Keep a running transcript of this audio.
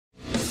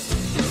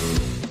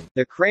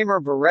The Kramer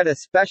Beretta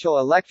Special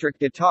electric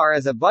guitar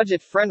is a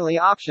budget-friendly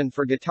option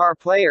for guitar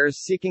players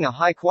seeking a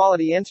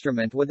high-quality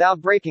instrument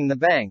without breaking the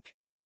bank.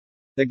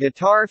 The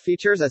guitar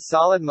features a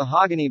solid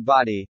mahogany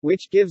body,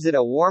 which gives it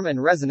a warm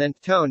and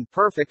resonant tone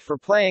perfect for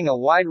playing a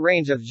wide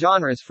range of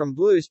genres from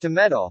blues to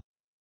metal.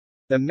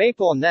 The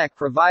maple neck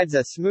provides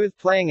a smooth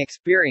playing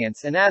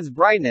experience and adds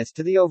brightness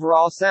to the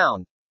overall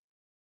sound.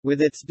 With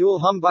its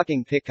dual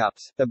humbucking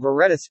pickups, the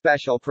Beretta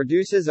Special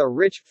produces a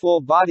rich,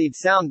 full-bodied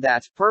sound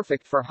that's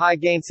perfect for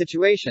high-gain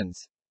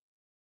situations.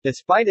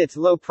 Despite its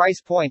low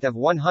price point of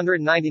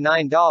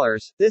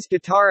 $199, this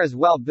guitar is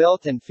well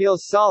built and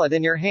feels solid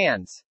in your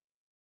hands.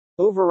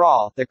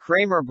 Overall, the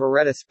Kramer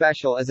Beretta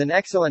Special is an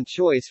excellent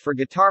choice for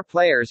guitar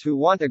players who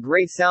want a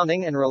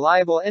great-sounding and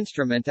reliable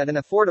instrument at an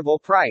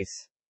affordable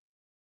price.